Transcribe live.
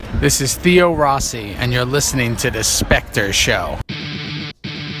This is Theo Rossi, and you're listening to The Specter Show.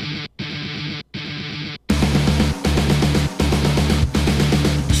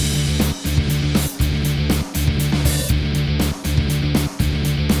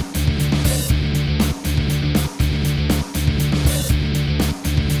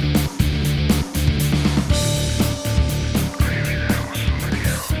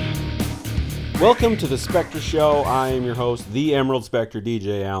 Welcome to the Specter Show. I am your host, the Emerald Specter,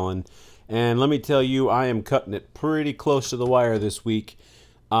 DJ Allen. And let me tell you, I am cutting it pretty close to the wire this week.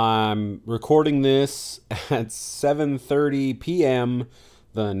 I'm recording this at 7:30 p.m.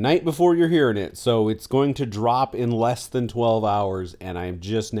 the night before you're hearing it. So it's going to drop in less than 12 hours, and I'm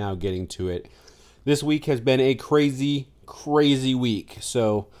just now getting to it. This week has been a crazy week.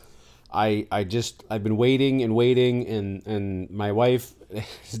 So I've been waiting and my wife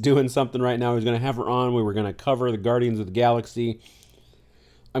is doing something right now. I was going to have her on. We were going to cover the Guardians of the Galaxy.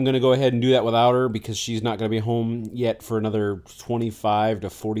 I'm going to go ahead and do that without her because she's not going to be home yet for another 25 to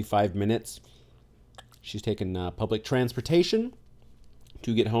 45 minutes. She's taking public transportation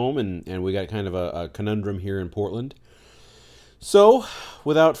to get home, and we got kind of a conundrum here in Portland. So,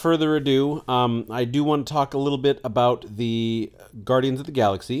 without further ado, I do want to talk a little bit about the Guardians of the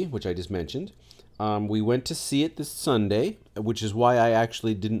Galaxy, which I just mentioned. We went to see it this Sunday, which is why I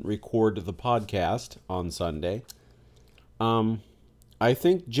actually didn't record the podcast on Sunday. I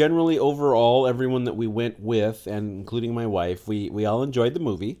think generally overall, everyone that we went with, and including my wife, we all enjoyed the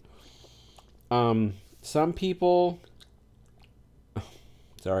movie. Some people...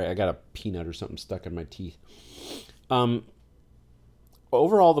 Sorry, I got a peanut or something stuck in my teeth.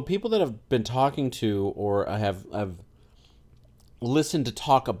 Overall, the people that have been talking to or have listened to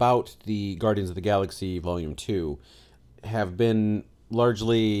talk about the Guardians of the Galaxy Volume 2 have been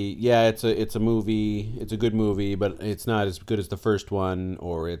largely, yeah, it's a movie, it's a good movie, but it's not as good as the first one,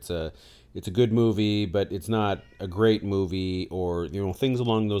 or it's a good movie, but it's not a great movie, or things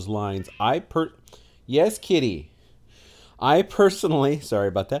along those lines. Yes, Kitty. I personally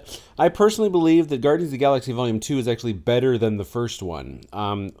believe that Guardians of the Galaxy Volume 2 is actually better than the first one.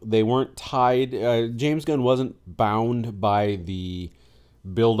 They weren't tied. James Gunn wasn't bound by the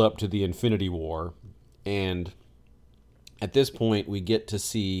build-up to the Infinity War. And at this point, we get to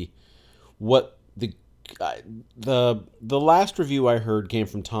see what the last review I heard came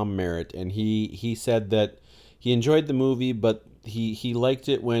from Tom Merritt, and he said that he enjoyed the movie, but he liked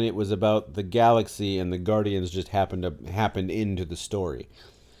it when it was about the galaxy and the Guardians just happened into the story.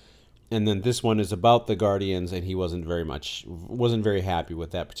 And then this one is about the Guardians, and he wasn't very happy with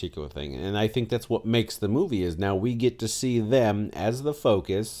that particular thing. And I think that's what makes the movie, is now we get to see them as the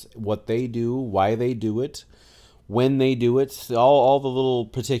focus, what they do, why they do it, when they do it, all the little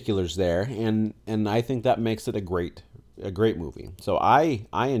particulars there. And I think that makes it a great movie. So I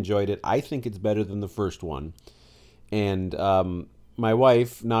enjoyed it. I think it's better than the first one. And my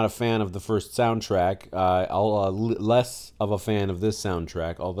wife, not a fan of the first soundtrack, less of a fan of this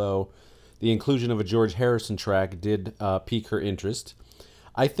soundtrack, although the inclusion of a George Harrison track did pique her interest.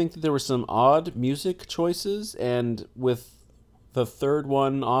 I think that there were some odd music choices, and with the third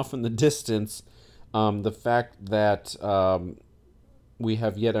one off in the distance, the fact that we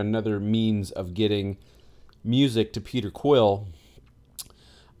have yet another means of getting music to Peter Quill,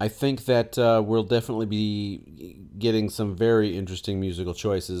 I think that we'll definitely be getting some very interesting musical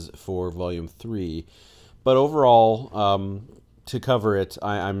choices for Volume 3. But overall, to cover it,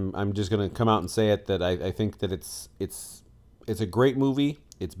 I'm just going to come out and say it, that I think that it's a great movie.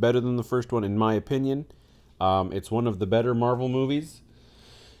 It's better than the first one, in my opinion. It's one of the better Marvel movies.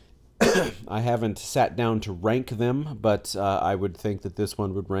 I haven't sat down to rank them, but I would think that this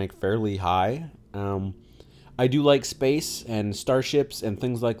one would rank fairly high. I do like space and starships and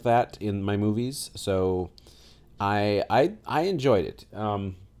things like that in my movies, so I enjoyed it.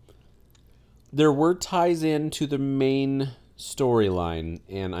 There were ties in to the main storyline,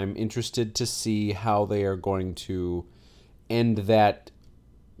 and I'm interested to see how they are going to end that.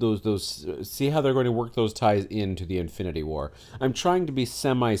 See how they're going to work those ties into the Infinity War. I'm trying to be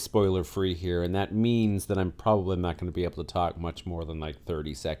semi-spoiler free here, and that means that I'm probably not going to be able to talk much more than like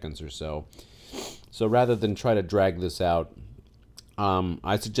 30 seconds or so. So rather than try to drag this out,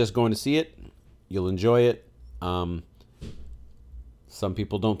 I suggest going to see it. You'll enjoy it. Some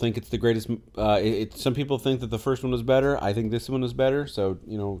people don't think it's the greatest. Some people think that the first one was better. I think this one is better. So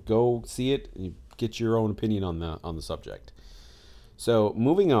go see it and get your own opinion on the subject. So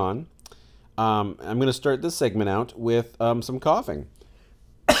moving on, I'm going to start this segment out with some coughing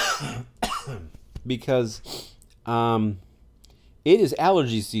because it is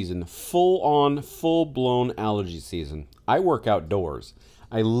allergy season, full-blown allergy season. I work outdoors.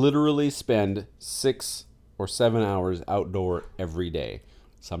 I literally spend 6 or 7 hours outdoor every day,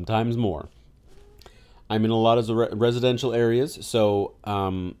 sometimes more. I'm in a lot of residential areas, so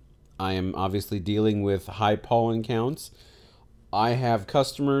I am obviously dealing with high pollen counts. I have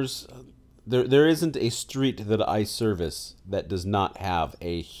customers. There isn't a street that I service that does not have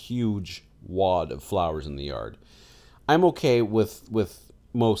a huge wad of flowers in the yard. I'm okay with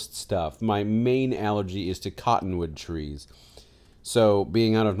most stuff. My main allergy is to cottonwood trees. So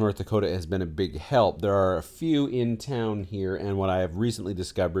being out of North Dakota has been a big help. There are a few in town here, and what I have recently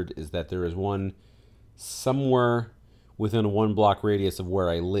discovered is that there is one somewhere within a 1 block radius of where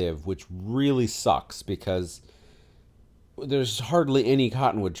I live, which really sucks because there's hardly any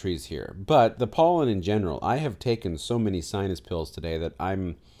cottonwood trees here. But the pollen in general, I have taken so many sinus pills today that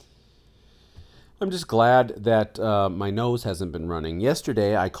I'm just glad that my nose hasn't been running.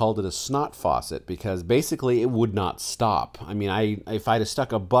 Yesterday, I called it a snot faucet because basically it would not stop. I mean, if I'd have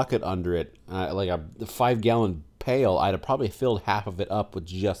stuck a bucket under it, like a 5-gallon pail, I'd have probably filled half of it up with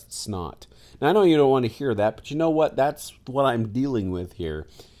just snot. Now, I know you don't want to hear that, but you know what? That's what I'm dealing with here,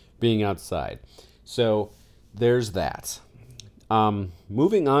 being outside. So there's that.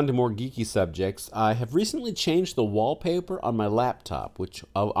 Moving on to more geeky subjects, I have recently changed the wallpaper on my laptop,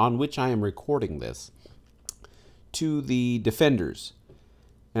 on which I am recording this, to the Defenders,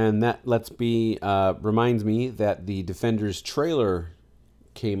 and that reminds me that the Defenders trailer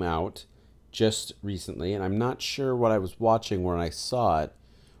came out just recently, and I'm not sure what I was watching when I saw it,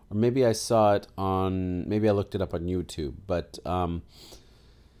 or maybe I saw it maybe I looked it up on YouTube, but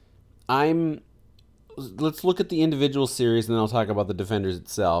let's look at the individual series, and then I'll talk about the Defenders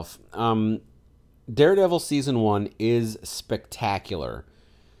itself. Daredevil Season 1 is spectacular.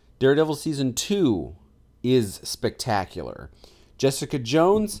 Daredevil Season 2 is spectacular. Jessica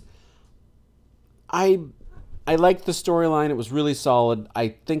Jones, I liked the storyline. It was really solid. I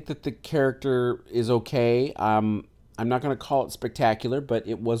think that the character is okay. I'm not going to call it spectacular, but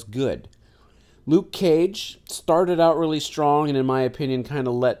it was good. Luke Cage started out really strong and, in my opinion, kind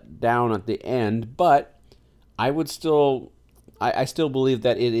of let down at the end, but I still believe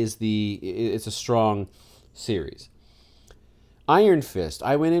that it's a strong series. Iron Fist,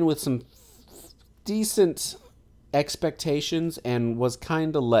 I went in with some decent expectations and was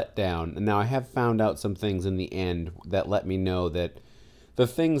kind of let down. And now I have found out some things in the end that let me know that the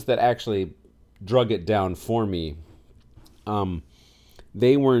things that actually drug it down for me,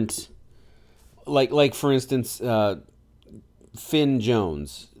 they weren't like for instance, Finn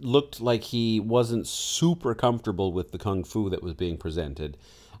Jones looked like he wasn't super comfortable with the kung fu that was being presented.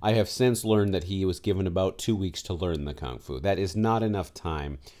 I have since learned that he was given about 2 weeks to learn the kung fu. That is not enough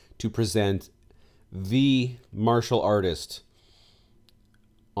time to present the martial artist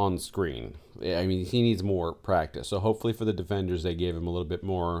on screen. I mean, he needs more practice. So hopefully for the Defenders, they gave him a little bit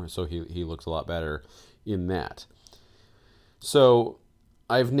more, so he looks a lot better in that. So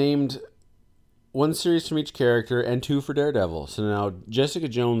I've named one series from each character and 2 for Daredevil. So now Jessica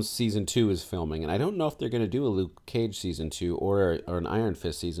Jones Season 2 is filming, and I don't know if they're going to do a Luke Cage Season 2 or an Iron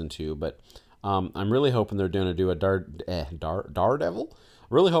Fist Season 2, but I'm really hoping they're going to do a Daredevil?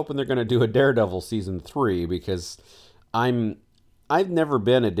 I'm really hoping they're going to do a Daredevil Season 3 because I've never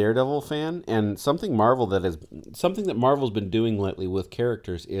been a Daredevil fan, and something that Marvel's been doing lately with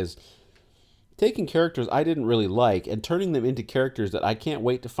characters is taking characters I didn't really like and turning them into characters that I can't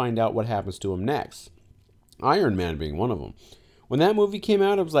wait to find out what happens to them next. Iron Man being one of them. When that movie came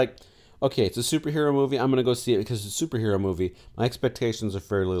out, I was like, okay, it's a superhero movie. I'm going to go see it because it's a superhero movie. My expectations are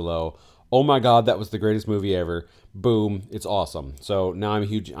fairly low. Oh my God, that was the greatest movie ever. Boom, it's awesome. So now I'm a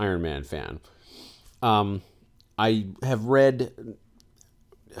huge Iron Man fan. I have read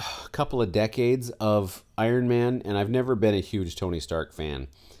a couple of decades of Iron Man, and I've never been a huge Tony Stark fan.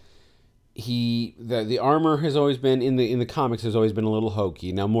 The armor has always been in the comics has always been a little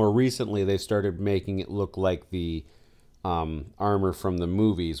hokey. Now more recently they started making it look like the armor from the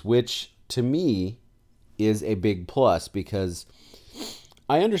movies, which to me is a big plus because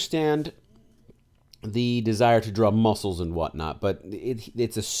I understand the desire to draw muscles and whatnot, but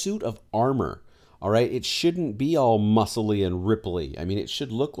it's a suit of armor. All right, it shouldn't be all muscly and ripply. I mean, it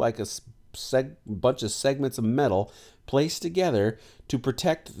should look like a bunch of segments of metal placed together to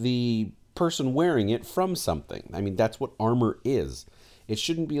protect the person wearing it from something. I mean, that's what armor is. It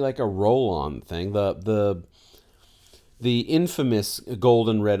shouldn't be like a roll-on thing. The infamous gold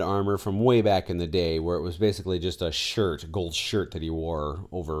and red armor from way back in the day, where it was basically just a gold shirt that he wore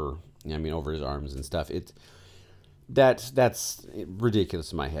over his arms and stuff. That's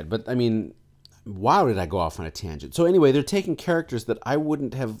ridiculous in my head. But I mean, wow, did I go off on a tangent? So anyway, they're taking characters that I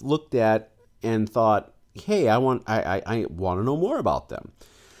wouldn't have looked at and thought, hey, I want to know more about them.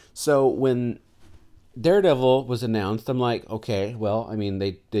 So when Daredevil was announced, I'm like, okay, well, I mean,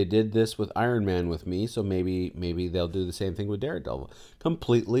 they did this with Iron Man with me, so maybe they'll do the same thing with Daredevil.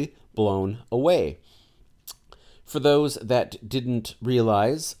 Completely blown away. For those that didn't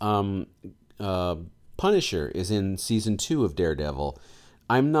realize, uh, Punisher is in season 2 of Daredevil.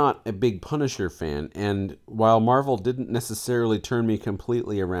 I'm not a big Punisher fan, and while Marvel didn't necessarily turn me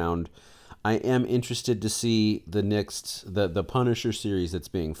completely around, I am interested to see the Punisher series that's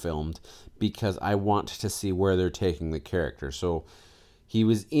being filmed because I want to see where they're taking the character. So he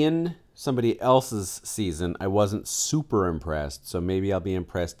was in somebody else's season. I wasn't super impressed, so maybe I'll be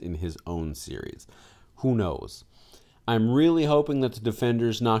impressed in his own series. Who knows? I'm really hoping that the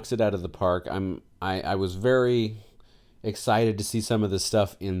Defenders knocks it out of the park. I was very excited to see some of the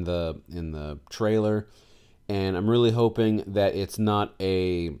stuff in the trailer, and I'm really hoping that it's not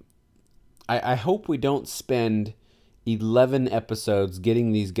a. I hope we don't spend 11 episodes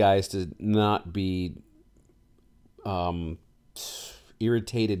getting these guys to not be um,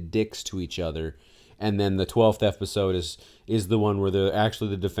 irritated dicks to each other, and then the 12th episode is the one where they're actually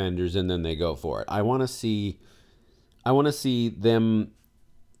the Defenders, and then they go for it. I want to see them.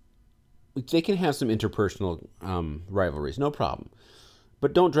 They can have some interpersonal rivalries, no problem.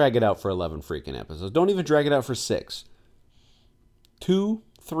 But don't drag it out for 11 freaking episodes. Don't even drag it out for 6. 2,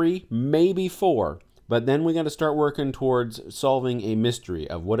 3, maybe 4. But then we got to start working towards solving a mystery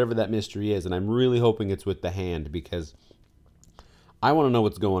of whatever that mystery is. And I'm really hoping it's with the Hand because I want to know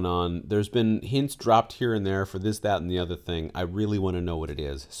what's going on. There's been hints dropped here and there for this, that, and the other thing. I really want to know what it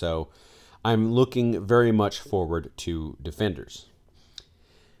is. So I'm looking very much forward to Defenders.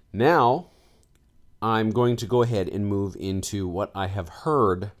 Now, I'm going to go ahead and move into what I have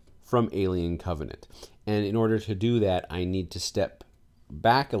heard from Alien Covenant. And in order to do that, I need to step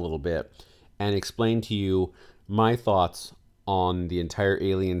back a little bit and explain to you my thoughts on the entire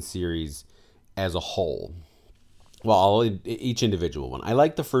Alien series as a whole. Well, each individual one. I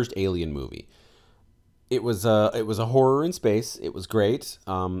liked the first Alien movie. It was a horror in space. It was great.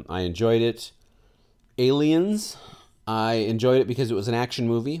 I enjoyed it. Aliens, I enjoyed it because it was an action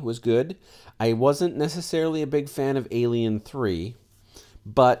movie. It was good. I wasn't necessarily a big fan of Alien 3,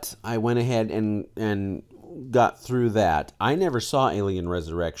 but I went ahead and got through that. I never saw Alien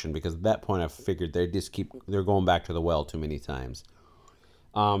Resurrection because at that point I figured they're going back to the well too many times.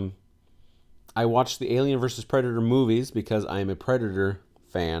 Um, I watched the Alien versus Predator movies because I'm a Predator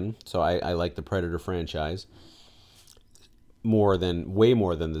fan, so I like the Predator franchise way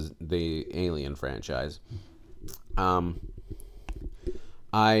more than the Alien franchise. Um,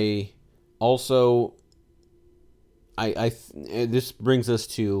 I also this brings us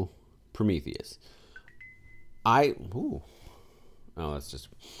to Prometheus. Ooh, oh that's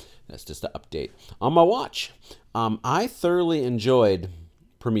just an update on my watch. I thoroughly enjoyed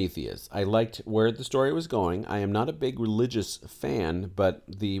Prometheus. I liked where the story was going. I am not a big religious fan, but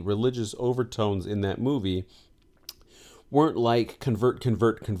the religious overtones in that movie weren't like convert,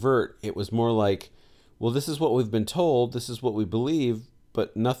 convert, convert. It was more like, well, this is what we've been told, this is what we believe,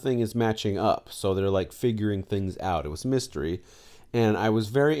 but nothing is matching up. So they're like figuring things out. It was mystery. And I was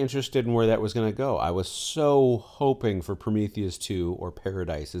very interested in where that was going to go. I was so hoping for Prometheus 2, or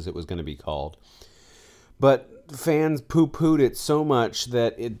Paradise as it was going to be called. But fans poo-pooed it so much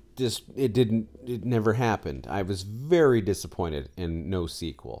that it never happened. I was very disappointed in no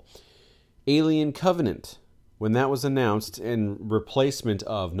sequel. Alien Covenant, when that was announced in replacement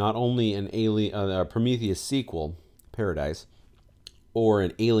of not only an a Prometheus sequel, Paradise, or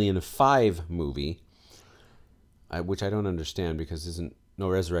an Alien 5 movie, which I don't understand because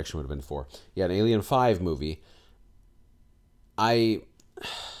Resurrection would have been 4. Yeah, an Alien 5 movie. I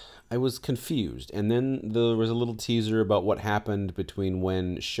was confused, and then there was a little teaser about what happened between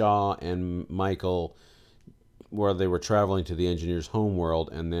when Shaw and Michael, where they were traveling to the engineer's homeworld,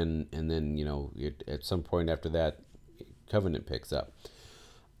 and then at some point after that, Covenant picks up.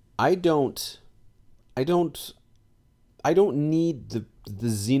 I don't need the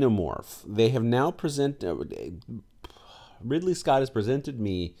xenomorph. They have now Ridley Scott has presented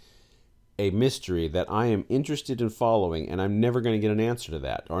me a mystery that I am interested in following, and I'm never going to get an answer to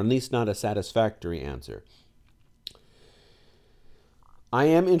that, or at least not a satisfactory answer. I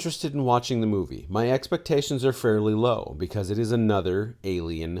am interested in watching the movie. My expectations are fairly low because it is another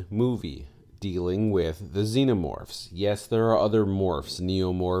Alien movie dealing with the xenomorphs. Yes, there are other morphs,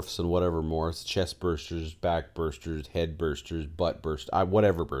 neomorphs and whatever morphs, chest bursters, back bursters, head bursters, butt bursters,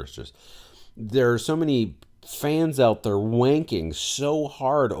 whatever bursters. There are so many fans out there wanking so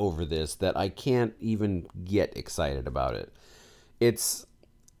hard over this that I can't even get excited about it. It's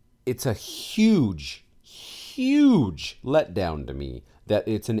a huge, huge letdown to me that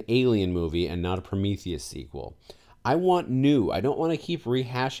it's an Alien movie and not a Prometheus sequel. I want new. I don't want to keep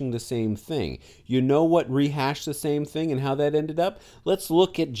rehashing the same thing. You know what rehashed the same thing and how that ended up? Let's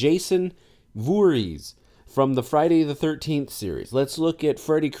look at Jason Voorhees from the Friday the 13th series. Let's look at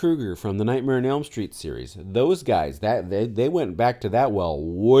Freddy Krueger from the Nightmare on Elm Street series. Those guys, they went back to that well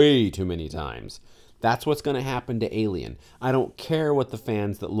way too many times. That's what's going to happen to Alien. I don't care what the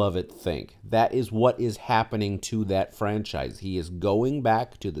fans that love it think. That is what is happening to that franchise. He is going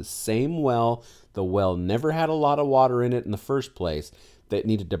back to the same well. The well never had a lot of water in it in the first place. That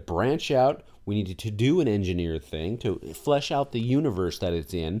needed to branch out. We needed to do an engineered thing to flesh out the universe that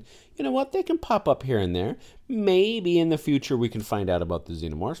it's in. You know what? They can pop up here and there. Maybe in the future we can find out about the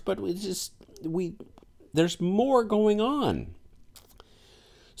xenomorphs, but there's more going on.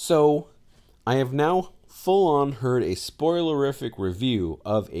 So I have now full-on heard a spoilerific review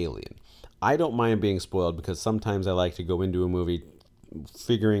of Alien. I don't mind being spoiled because sometimes I like to go into a movie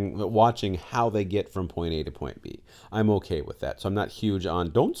watching how they get from point A to point B. I'm okay with that. So I'm not huge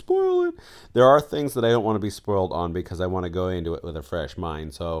on don't spoil it. There are things that I don't want to be spoiled on because I want to go into it with a fresh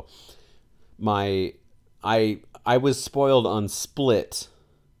mind. So I was spoiled on Split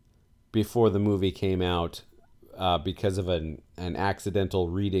before the movie came out because of an accidental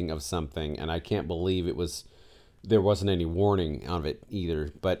reading of something, and I can't believe there wasn't any warning of it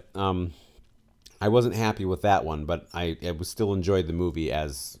either. But I wasn't happy with that one, but I was still enjoyed the movie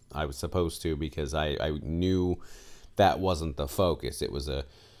as I was supposed to because I knew that wasn't the focus. It was a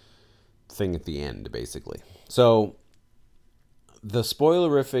thing at the end, basically. So the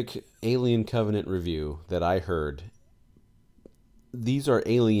spoilerific Alien Covenant review that I heard, these are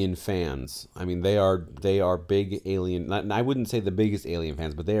Alien fans. I mean, they are big Alien. I wouldn't say the biggest Alien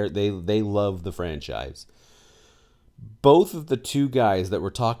fans, but they love the franchise. Both of the two guys that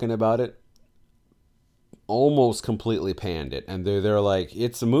were talking about it almost completely panned it, and they're like,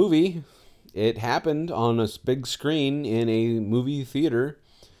 it's a movie. It happened on a big screen in a movie theater.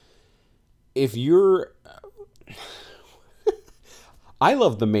 If you're I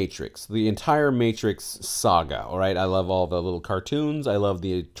love The Matrix, the entire Matrix saga, all right? I love all the little cartoons. I love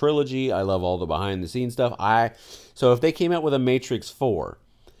the trilogy. I love all the behind-the-scenes stuff. So if they came out with a Matrix 4,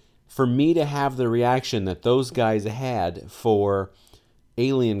 for me to have the reaction that those guys had for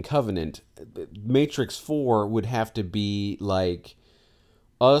Alien Covenant, Matrix 4 would have to be like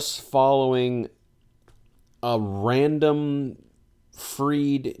us following a random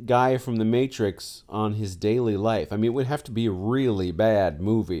freed guy from the Matrix on his daily life. I mean, it would have to be a really bad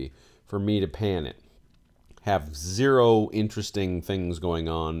movie for me to pan it. Have zero interesting things going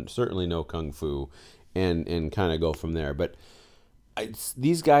on, certainly no kung fu, and kind of go from there. But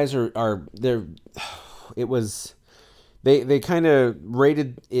these guys they kind of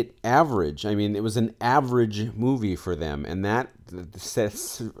rated it average. I mean, it was an average movie for them, and that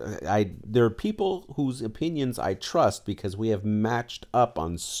says there are people whose opinions I trust because we have matched up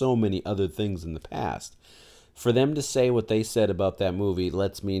on so many other things in the past. For them to say what they said about that movie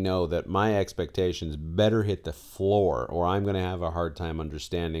lets me know that my expectations better hit the floor, or I'm going to have a hard time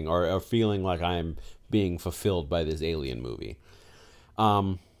understanding or feeling like I'm being fulfilled by this Alien movie.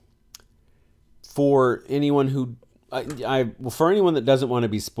 For anyone who for anyone that doesn't want to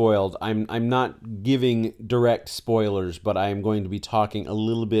be spoiled, I'm not giving direct spoilers, but I am going to be talking a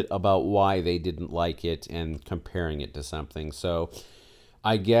little bit about why they didn't like it and comparing it to something. So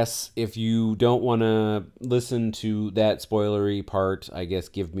I guess if you don't want to listen to that spoilery part, I guess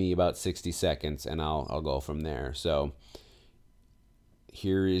give me about 60 seconds and I'll go from there. So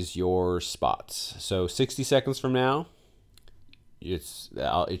here is your spots. So 60 seconds from now,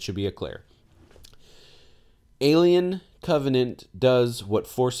 it should be a clear. Alien Covenant does what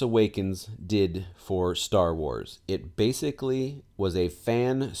Force Awakens did for Star Wars. It basically was a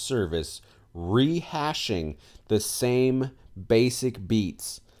fan service rehashing the same basic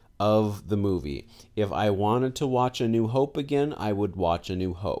beats of the movie. If I wanted to watch A New Hope again, I would watch A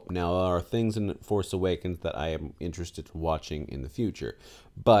New Hope. Now, there are things in Force Awakens that I am interested in watching in the future.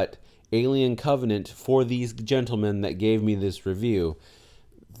 But Alien Covenant, for these gentlemen that gave me this review,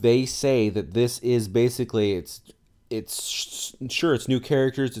 they say that this is basically, it's sure, it's new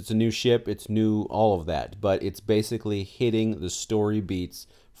characters, it's a new ship, it's new all of that, but it's basically hitting the story beats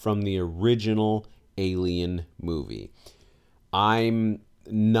from the original Alien movie. I'm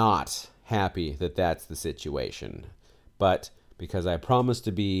not happy that that's the situation, but because I promised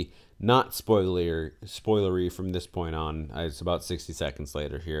to be not spoilery from this point on, it's about 60 seconds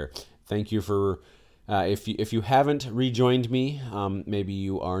later here. Thank you for if you haven't rejoined me, maybe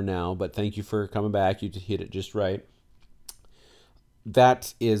you are now, but thank you for coming back. You hit it just right.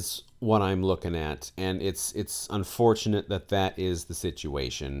 that is what I'm looking at, and it's unfortunate that that is the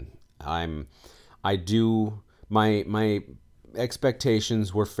situation. I'm I do my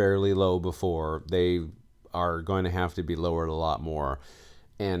expectations were fairly low before. They are going to have to be lowered a lot more.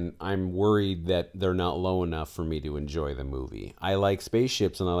 And I'm worried that they're not low enough for me to enjoy the movie. I like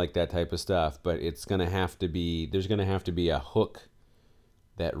spaceships and I like that type of stuff, but it's going to have to be there's going to have to be a hook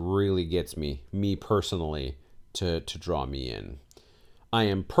that really gets me personally to draw me in. I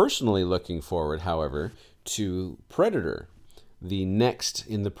am personally looking forward, however, to Predator, the next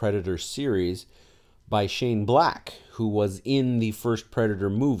in the Predator series by Shane Black, who was in the first Predator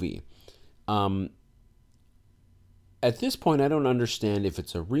movie. Um, at this point, I don't understand if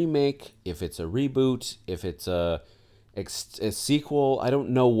it's a remake, if it's a reboot, if it's a sequel. I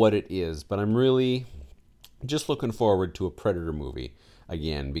don't know what it is, but I'm really just looking forward to a Predator movie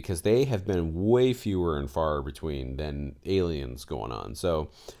again because they have been way fewer and far between than Aliens going on. So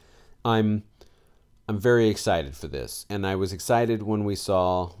I'm I'm very excited for this, and I was excited when we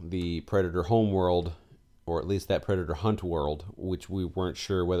saw the Predator Homeworld, or at least that Predator Hunt World, which we weren't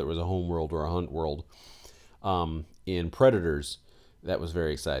sure whether it was a home world or a hunt world. In Predators, that was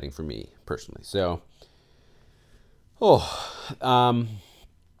very exciting for me personally. So, oh,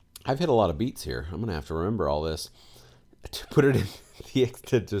 I've hit a lot of beats here. I'm gonna have to remember all this to put it in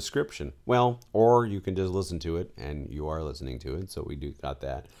the description. Well, or you can just listen to it, and you are listening to it, so we do got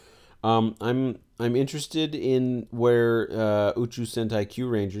that. I'm interested in where Uchu Sentai Q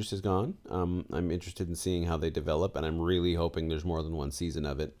Rangers has gone. I'm interested in seeing how they develop, and I'm really hoping there's more than one season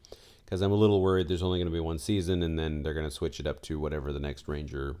of it, because I'm a little worried there's only going to be one season, and then they're going to switch it up to whatever the next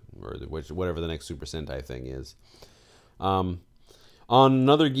Ranger or whatever the next Super Sentai thing is. Um, on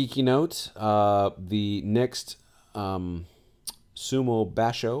another geeky note, the next Sumo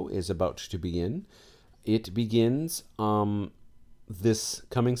Basho is about to begin. It begins this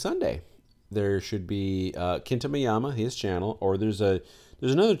coming Sunday. There should be Kintamayama, his channel, or there's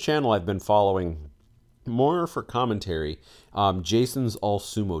another channel I've been following more for commentary. Jason's All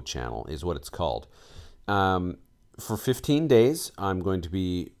Sumo channel is what it's called. For 15 days, I'm going to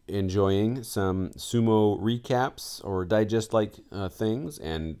be enjoying some sumo recaps or digest like things,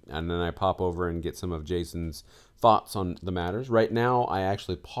 and then I pop over and get some of Jason's thoughts on the matters. Right now, I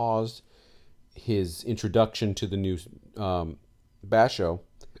actually paused his introduction to the new Basho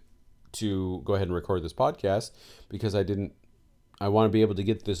to go ahead and record this podcast because I want to be able to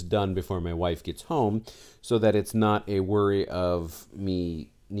get this done before my wife gets home so that it's not a worry of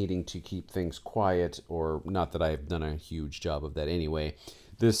me needing to keep things quiet, or not that I've done a huge job of that anyway.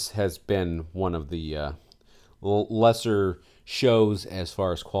 This has been one of the lesser shows as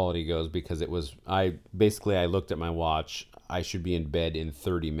far as quality goes because I looked at my watch. I should be in bed in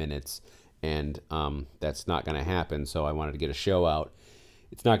 30 minutes, and that's not going to happen, so I wanted to get a show out.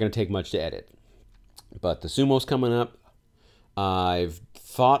 It's not going to take much to edit. But the sumo's coming up. I've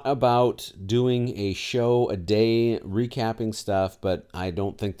thought about doing a show a day recapping stuff, but I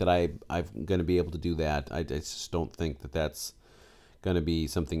don't think that I'm going to be able to do that. I just don't think that that's going to be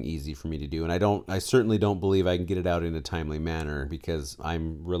something easy for me to do. And I certainly don't believe I can get it out in a timely manner because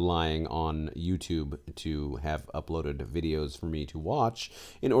I'm relying on YouTube to have uploaded videos for me to watch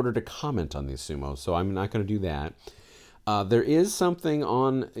in order to comment on these sumos. So I'm not going to do that. There is something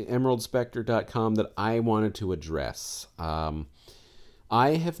on emeraldspecter.com that I wanted to address.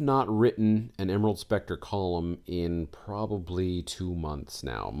 I have not written an Emerald Specter column in probably 2 months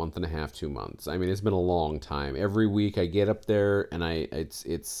now, a month and a half, 2 months. I mean, it's been a long time. Every week I get up there and I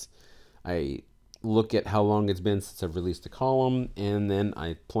look at how long it's been since I've released a column, and then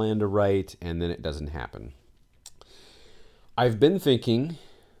I plan to write, and then it doesn't happen. I've been thinking,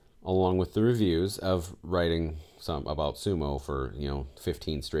 along with the reviews, of writing some about sumo for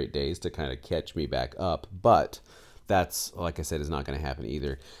 15 straight days to kind of catch me back up, but that's, like I said, is not going to happen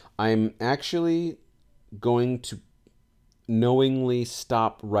either. I'm actually going to knowingly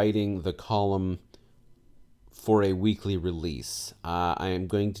stop writing the column for a weekly release. I am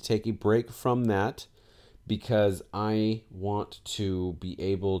going to take a break from that because I want to be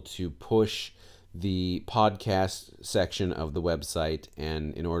able to push the podcast section of the website,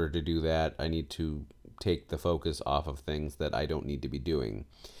 and in order to do that, I need to take the focus off of things that I don't need to be doing.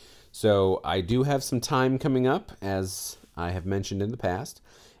 So I do have some time coming up, as I have mentioned in the past,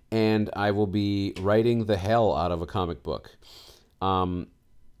 and I will be writing the hell out of a comic book.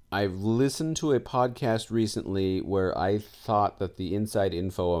 I've listened to a podcast recently where I thought that the inside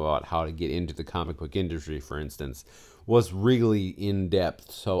info about how to get into the comic book industry, for instance, was really in depth.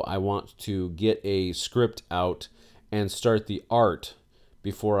 So I want to get a script out and start the art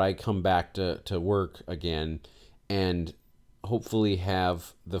before I come back to work again, and hopefully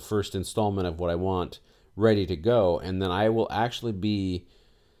have the first installment of what I want ready to go, and then I will actually be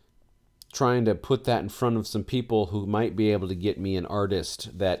trying to put that in front of some people who might be able to get me an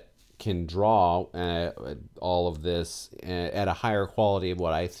artist that can draw all of this at a higher quality of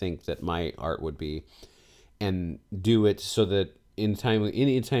what I think that my art would be, and do it so that in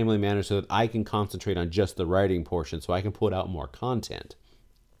a timely manner, so that I can concentrate on just the writing portion, so I can put out more content.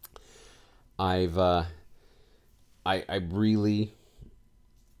 I've I'm really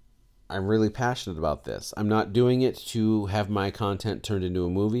passionate about this. I'm not doing it to have my content turned into a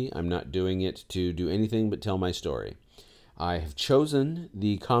movie. I'm not doing it to do anything but tell my story. I have chosen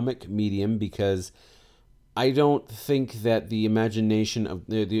the comic medium because I don't think that the imagination of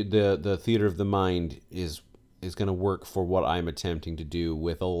the theater of the mind is going to work for what I'm attempting to do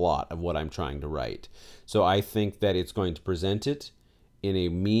with a lot of what I'm trying to write. So I think that it's going to present it in a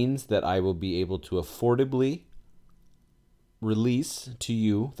means that I will be able to affordably release to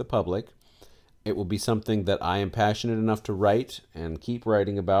you, the public. It will be something that I am passionate enough to write and keep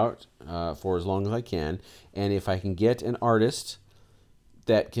writing about for as long as I can. And if I can get an artist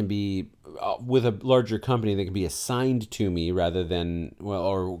that can be with a larger company that can be assigned to me rather than, well,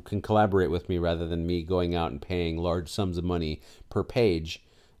 or can collaborate with me rather than me going out and paying large sums of money per page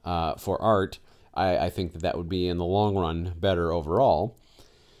for art, I think that would be in the long run better overall.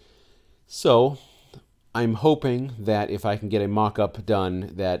 So I'm hoping that if I can get a mock-up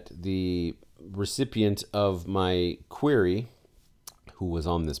done, that the recipient of my query, who was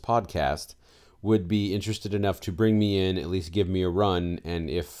on this podcast, would be interested enough to bring me in, at least give me a run, and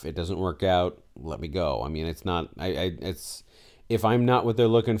if it doesn't work out, let me go. I mean, it's not, it's, if I'm not what they're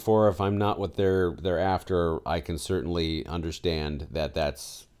looking for, if I'm not what they're after, I can certainly understand that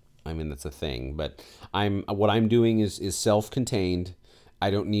that's a thing. But what I'm doing is self-contained. I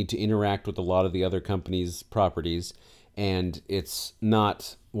don't need to interact with a lot of the other companies' properties, and it's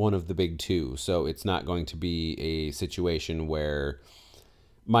not one of the big two, so it's not going to be a situation where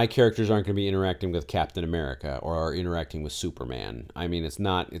my characters aren't going to be interacting with Captain America or interacting with Superman. I mean, it's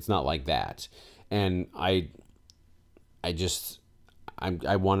not like that. And I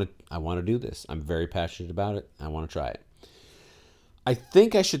want to do this. I'm very passionate about it. I want to try it. I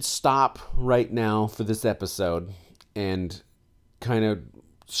think I should stop right now for this episode and kind of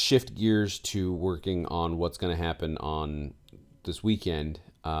shift gears to working on what's going to happen on this weekend.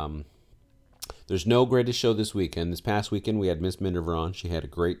 There's no greatest show this weekend. This past weekend, we had Miss Minerva on. She had a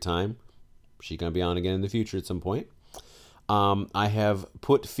great time. She's going to be on again in the future at some point. I have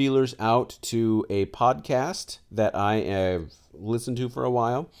put feelers out to a podcast that I have listened to for a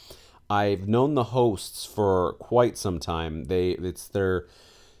while. I've known the hosts for quite some time. It's their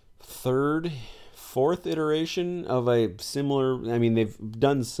fourth iteration of a similar, they've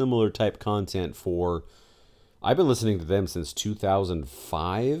done similar type content for, I've been listening to them since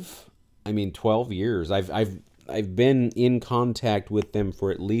 2005. 12 years. I've been in contact with them for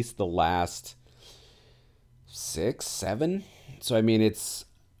at least the last 6, 7. So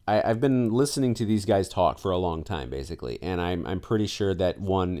I've been listening to these guys talk for a long time, basically, and I'm pretty sure that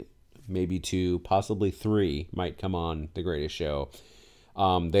 1, maybe 2, possibly 3 might come on The Greatest Show.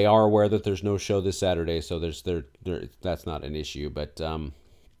 They are aware that there's no show this Saturday, so that's not an issue. But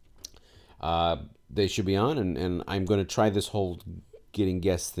they should be on, and I'm going to try this whole getting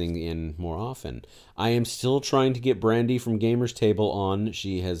guests thing in more often. I am still trying to get Brandy from Gamers Table on.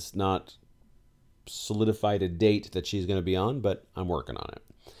 She has not solidified a date that she's going to be on, but I'm working on it.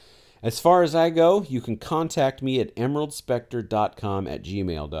 As far as I go, you can contact me at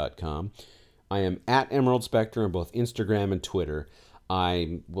emeraldspecter.com@gmail.com. I am at Emerald Specter on both Instagram and Twitter.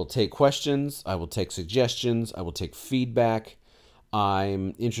 I will take questions. I will take suggestions. I will take feedback.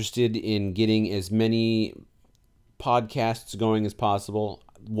 I'm interested in getting as many podcasts going as possible,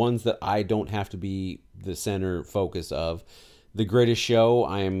 ones that I don't have to be the center focus of. The Greatest Show,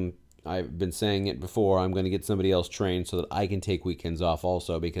 I've been saying it before, I'm going to get somebody else trained so that I can take weekends off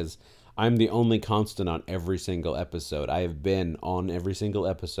also, because I'm the only constant on every single episode. I have been on every single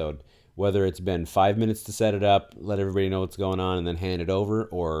episode, whether it's been 5 minutes to set it up, let everybody know what's going on, and then hand it over,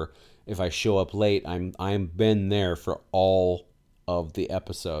 or if I show up late, I'm been there for all of the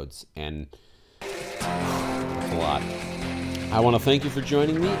episodes, and a lot. I want to thank you for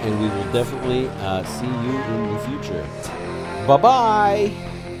joining me, and we will definitely see you in the future. Bye-bye!